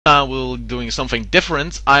time we're doing something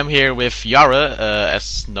different. I'm here with Yara,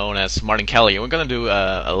 as known as Martin Kelly. We're gonna do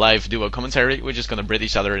a live duo commentary. We're just gonna breed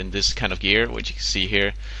each other in this kind of gear, which you can see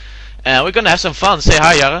here. And we're gonna have some fun. Say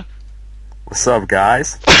hi, Yara. What's up,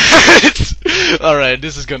 guys? Alright,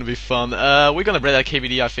 this is gonna be fun. We're gonna breed at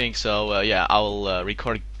KBD, I think, so yeah, I'll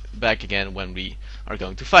record back again when we are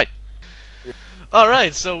going to fight.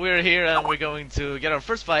 Alright, so we're here and we're going to get our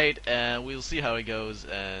first fight and we'll see how it goes.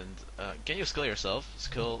 And can you skill yourself?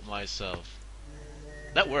 Skill myself.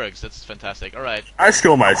 That works, that's fantastic. Alright. I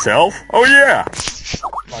skill myself. Oh yeah!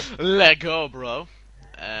 Let go, bro.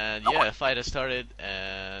 And yeah, fight has started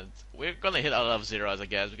and we're gonna hit a lot of zeros, I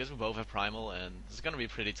guess, because we both have Primal and it's gonna be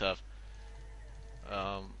pretty tough.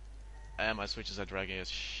 And my switches are dragging as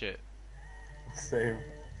shit. Same.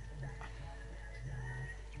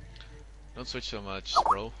 Don't switch so much,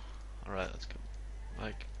 bro. Alright, let's go.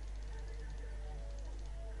 Like.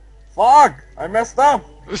 Fuck! I messed up!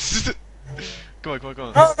 Come on, come on, come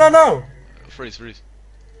on. No, no, no! Freeze, freeze.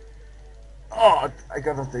 Oh, I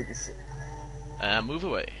gotta take a shit. And move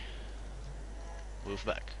away. Move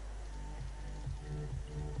back.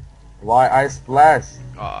 Why I splash?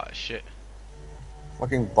 Aw, shit.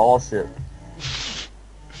 Fucking bullshit.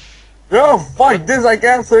 Yo, fuck this, I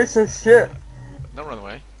can't switch some shit. Don't run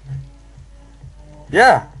away.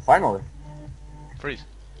 Yeah, finally. Freeze.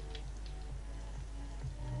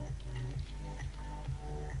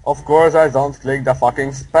 Of course I don't click the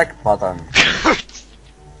fucking spec button.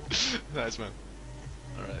 Nice, man.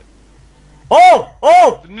 Alright. Oh!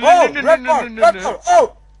 Oh! No, Oh! no, no, Red no, bar! no, no, Red no. bar!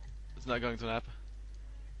 Oh! It's not going to happen.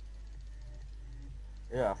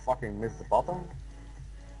 Yeah, fucking missed the button.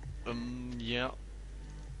 Yeah.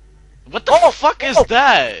 What the Oh, fuck is oh.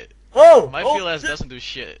 that? Oh! My oh, PLS shit. doesn't do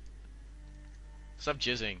shit. Stop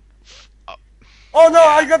jizzing. Oh no,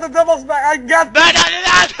 I got the doubles back! I got No, no, no,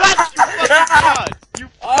 no, you fucking fraud! You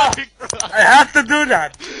fucking fraud! I had to do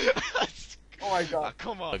that! Oh my god.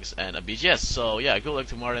 Come on. And a BGS, so yeah, good luck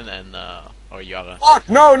to Martin and, or Yara. Fuck!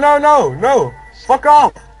 No, no, no, no! Fuck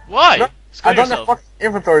off! Why? No, Screw I don't yourself. have fucking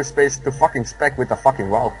inventory space to fucking spec with the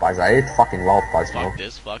fucking wild pies. I hate fucking wild pies, bro. Fuck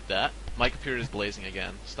this, fuck that. My computer is blazing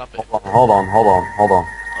again. Stop it. Hold on, hold on, hold on.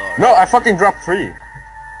 Alright. No, I fucking dropped 3.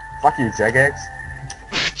 Fuck you, Jagex.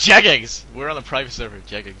 Jagex! We're on a private server,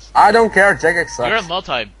 Jagex. I don't care, Jagex sucks. You're a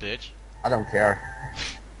multi, bitch. I don't care.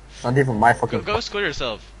 It's not even my fucking... Go screw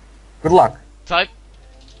yourself. Good luck. Type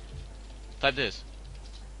this.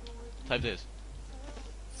 Type this.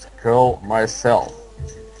 Skill myself.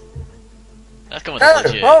 That's coming Hey,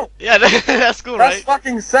 legit. bro. Yeah, that's cool, That's right?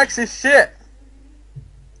 fucking sexy shit.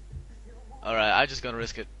 Alright, I'm just gonna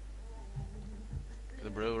risk it. The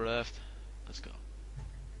bro left. Let's go.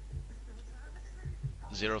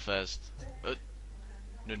 Zero fast.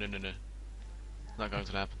 No, no, no, no. It's not going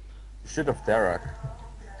to happen. You should have Derek.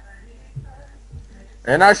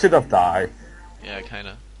 And I should have died. Yeah,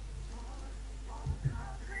 kinda.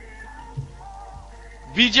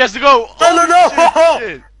 BGS to go! No, no, no! Oh,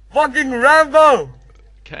 shit, Fucking Rambo!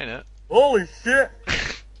 kinda. Holy shit!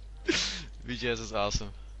 BGS is awesome.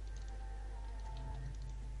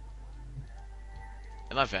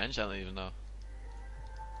 Am I Venge? I don't even know.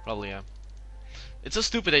 Probably am. It's so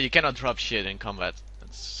stupid that you cannot drop shit in combat.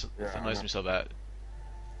 It Yeah, annoys me so bad.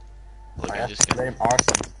 Look, I I have just to get... blame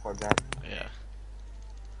Arson for that. Yeah.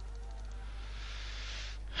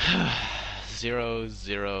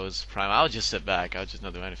 Zeros, Prime. I'll just sit back. I'll just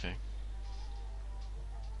not do anything.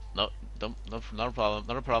 No, not a problem.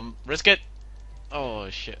 Not a problem. Risk it. Oh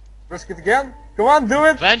shit. Risk it again? Come on, do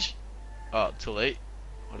it! Venge. Oh, too late.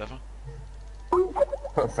 Whatever.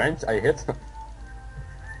 Venge, I hit.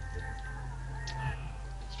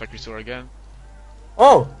 Spectre Sword again.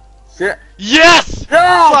 Oh! Shit! Yes!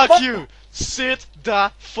 Yeah, Fuck you! Sit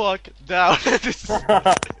the fuck down.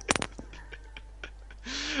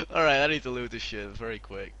 Alright, I need to loot this shit very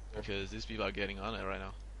quick because these people are getting on it right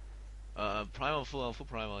now. Primal full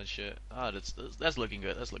Primal and shit. Ah, that's looking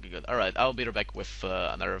good. That's looking good. Alright, I'll be right back with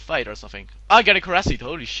another fight or something. I got a Karassi.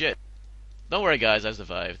 Holy shit! Don't worry, guys. I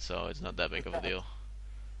survived, so it's not that big of a deal.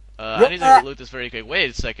 I need to loot this very quick.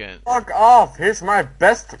 Wait a second. Fuck off! He's my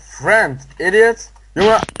best friend, idiot!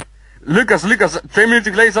 Jongen, Lucas, 2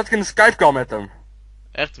 minuten geleden zat ik in een Skype call met hem.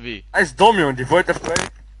 Echt wie? Hij is dom, jongen, die voice even play.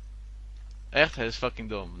 Echt, hij is fucking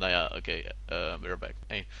dom. Nou ja, okay, we're back.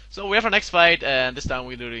 Hey. So we have our next fight, and this time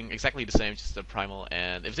we're doing exactly the same, just a Primal,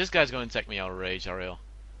 and if this guy's going to attack me, I'll rage, I will.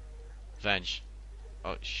 Venge.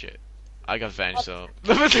 Oh shit. I got Venge, so...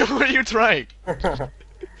 What are you trying? I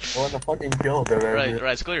wanna fucking kill them.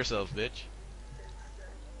 Right, skill yourself, bitch.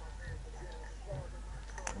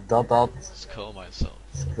 Dat. Skill myself.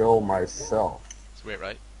 Skill myself. It's weird,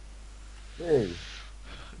 right? Hey.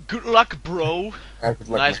 Good luck, bro. Good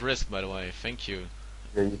luck, Nice man. risk, by the way. Thank you.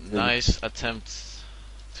 Yeah, you too. Nice attempt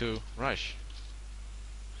to rush.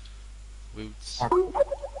 Boots.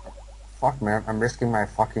 Fuck, man, I'm risking my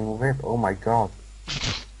fucking whip. Oh my god.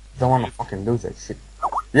 Don't wanna fucking lose that shit.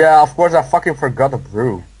 Yeah, of course I fucking forgot the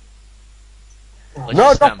brew. Let's No,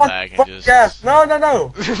 just don't stand back and fuck just. yes. No, no,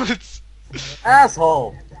 no.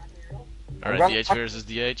 Asshole. Alright, DH versus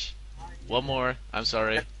DH. One more. I'm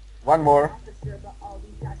sorry. One more.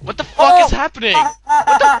 What the fuck is happening?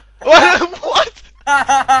 What?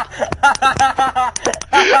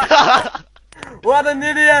 What an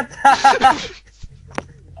idiot!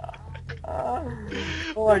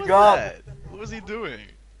 Oh my god. That? What was he doing?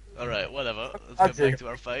 Alright, whatever. Let's get back to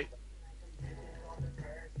our fight.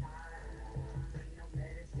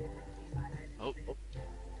 Oh.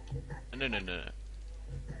 No, no, no, no.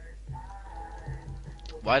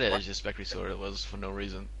 Why did I just back resort? It was for no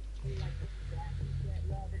reason.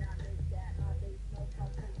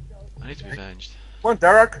 I need to be avenged. Come on,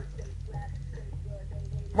 Derek.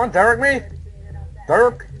 Come on, Derek me.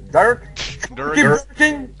 Derek. Keep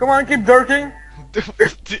dirking. Come on, keep dirking.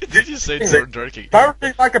 Did you say dirking?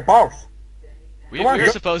 Dirking like a boss. We're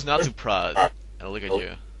supposed not to prod. And look at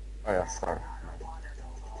you. Oh yeah, sorry.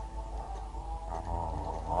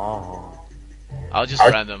 Oh. I'll just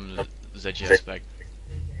random JTIedusa.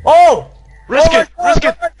 Oh! Risk it! God, Risk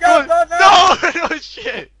it! oh my God, No! No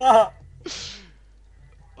shit! Oh,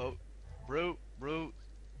 bro,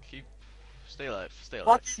 stay alive, stay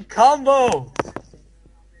alive. Fucking combo!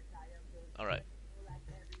 Alright.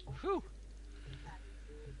 Whew.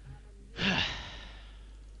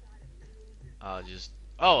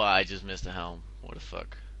 I just missed the helm. What the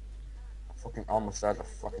fuck? I fucking almost had a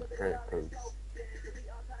fucking credit code.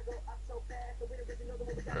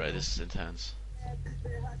 Alright, this is intense.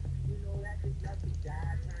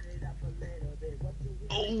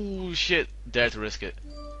 Oh shit! Dare to risk it.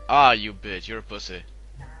 Ah, you bitch, you're a pussy.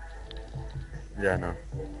 Yeah, no.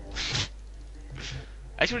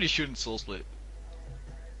 Actually, shouldn't soul split.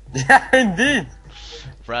 Yeah, indeed!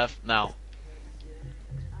 Rev, now.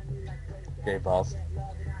 Okay, boss.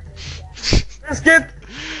 Risk it!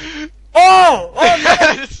 Oh! Oh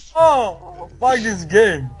no! Oh! Fuck this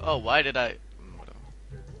game! Oh, why did I...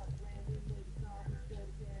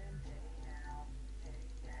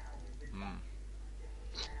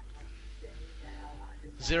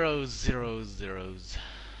 Zeros.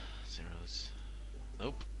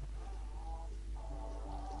 Nope.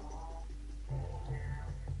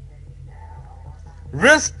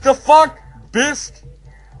 Risk the fuck, bitch!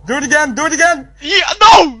 Do it again! Do it again! Yeah,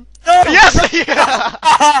 no! No! Yes! Yeah!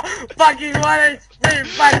 Fucking 1 HP!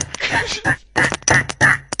 Fuck!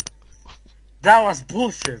 That was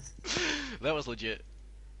bullshit. That was legit.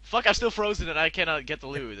 Fuck, I'm still frozen and I cannot get the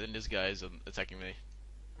loot, and this guy is attacking me.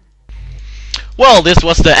 Well, this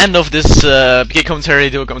was the end of this PK commentary,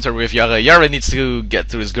 duo commentary with Yara. Yara needs to get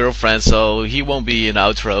to his girlfriend, so he won't be an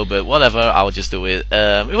outro, but whatever, I'll just do it.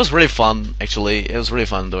 It was really fun, actually. It was really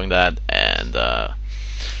fun doing that, and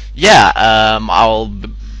yeah, I'll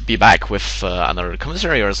be back with another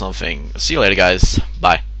commentary or something. See you later, guys.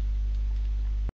 Bye.